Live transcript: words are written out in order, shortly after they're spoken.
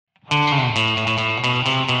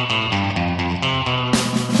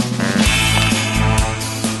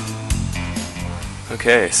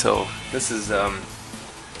Okay, so this is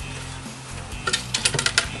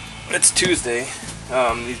it's Tuesday.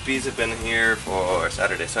 These bees have been here for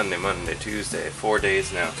Saturday, Sunday, Monday, Tuesday, 4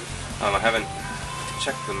 days now. I haven't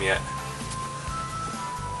checked them yet.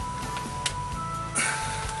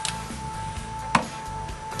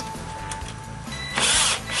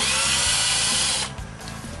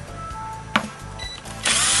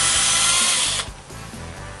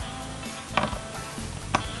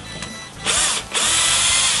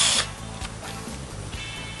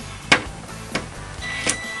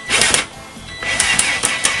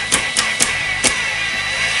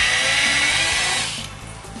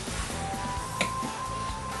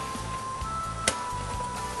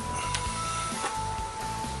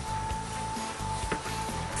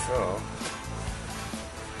 So,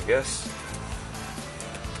 I guess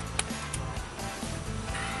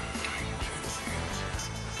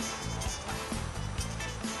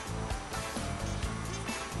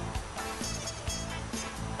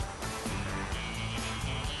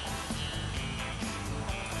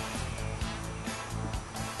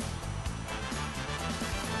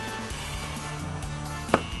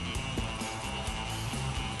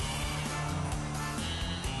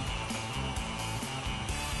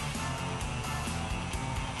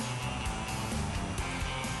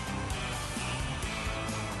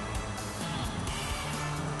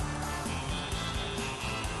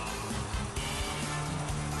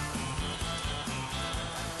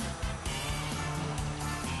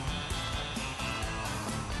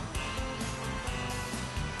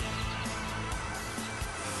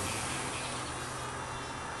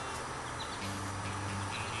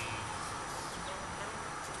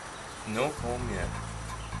no comb yet.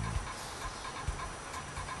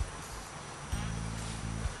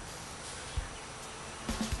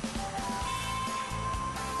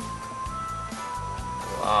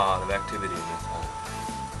 A lot of activity in this hive.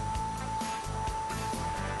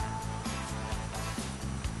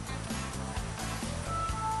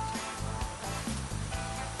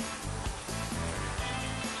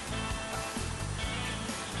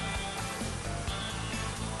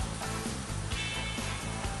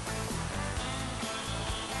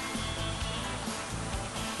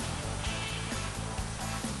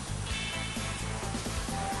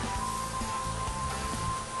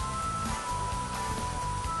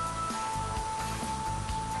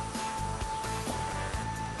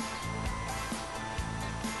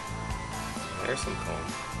 There's some comb.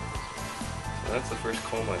 So that's the first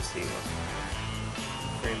comb I've seen.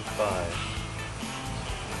 Frame 5.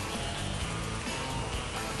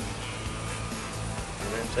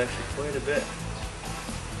 And that's actually quite a bit.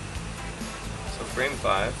 So frame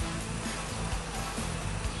 5.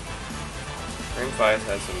 Frame 5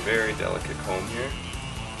 has some very delicate comb here.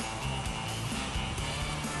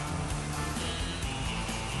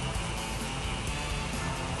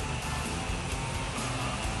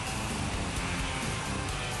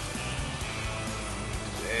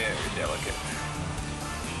 Delicate.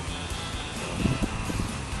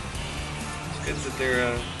 It's good that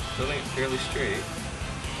they're building it fairly straight.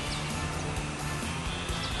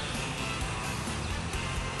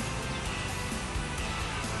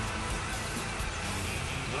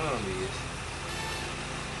 Oh, these.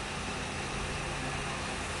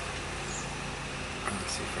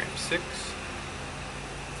 Let's see, frame 6.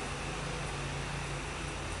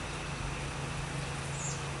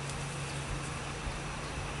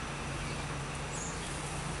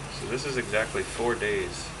 So this is exactly 4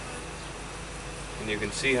 days, and you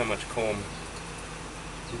can see how much comb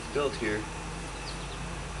is built here.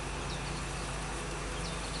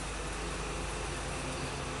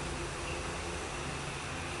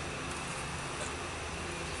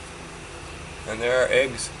 And there are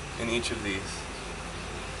eggs in each of these,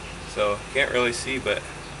 so can't really see, but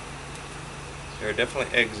there are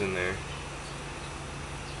definitely eggs in there.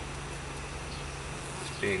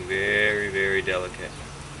 It's being very, very delicate.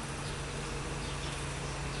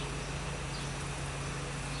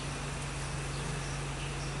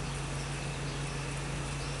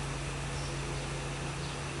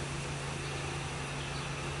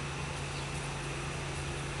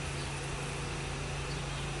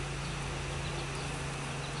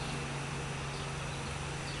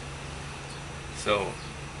 So,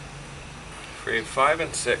 frame 5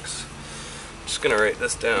 and 6, I'm just going to write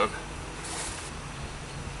this down.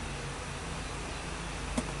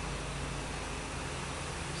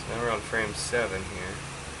 So now we're on frame 7 here.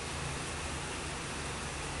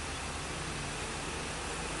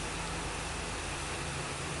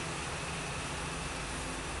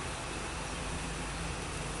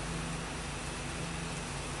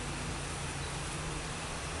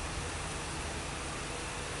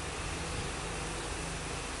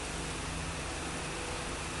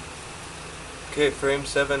 Okay, frame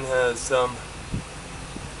 7 has some,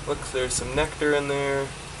 looks, there's some nectar in there.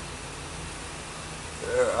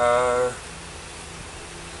 There are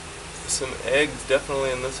some eggs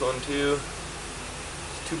definitely in this one too.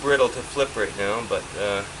 It's too brittle to flip right now, but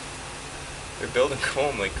they're building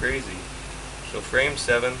comb like crazy. So frame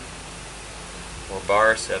 7, or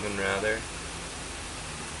bar 7 rather.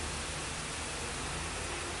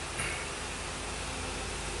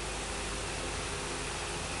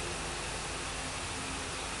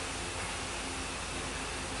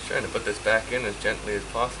 Just trying to put this back in as gently as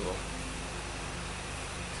possible.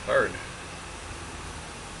 It's hard.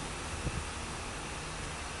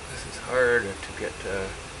 This is hard to get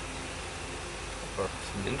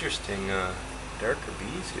some interesting darker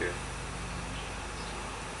bees here.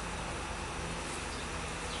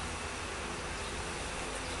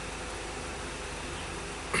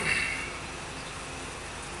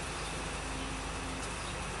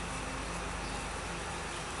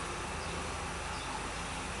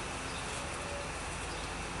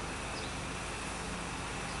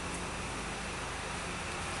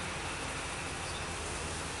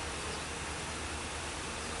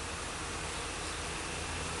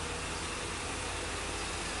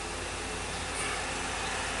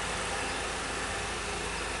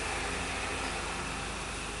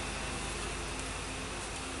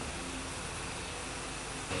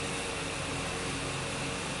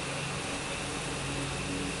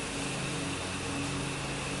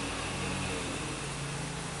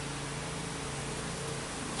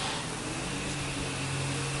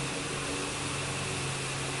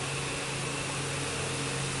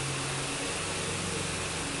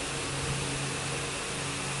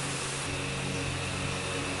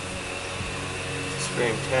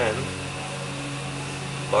 Frame 10,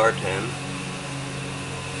 bar 10.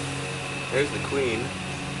 There's the queen.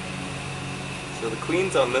 So the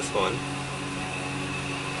queen's on this one.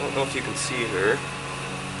 I don't know if you can see her.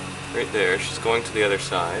 Right there, she's going to the other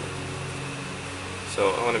side. So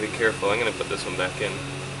I want to be careful. I'm going to put this one back in.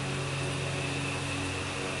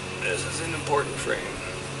 This is an important frame.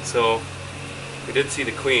 So we did see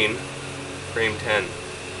the queen, frame 10.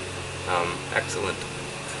 Excellent.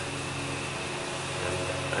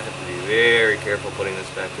 I have to be very careful putting this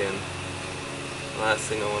back in. The last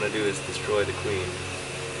thing I want to do is destroy the queen.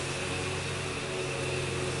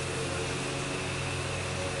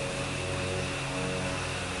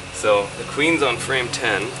 So the queen's on frame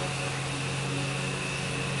 10.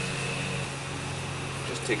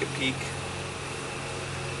 Just take a peek.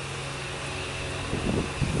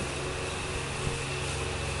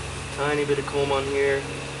 Tiny bit of comb on here.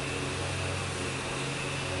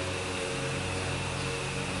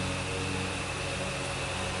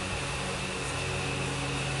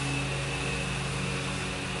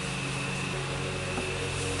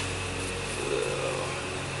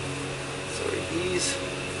 Bees.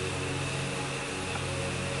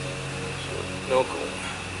 No comb.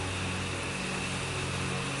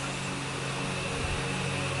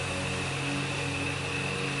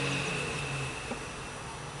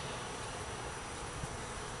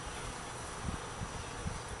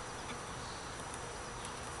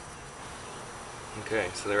 Okay,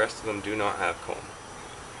 so the rest of them do not have comb.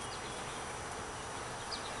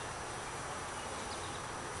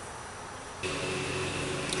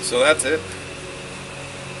 So that's it.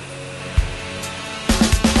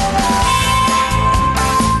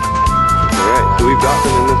 Alright, so we've got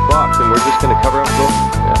them in this box and we're just going to cover them.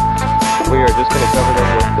 We are just going to cover them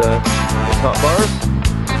with the top bars.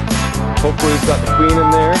 Hopefully we've got the queen in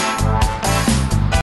there.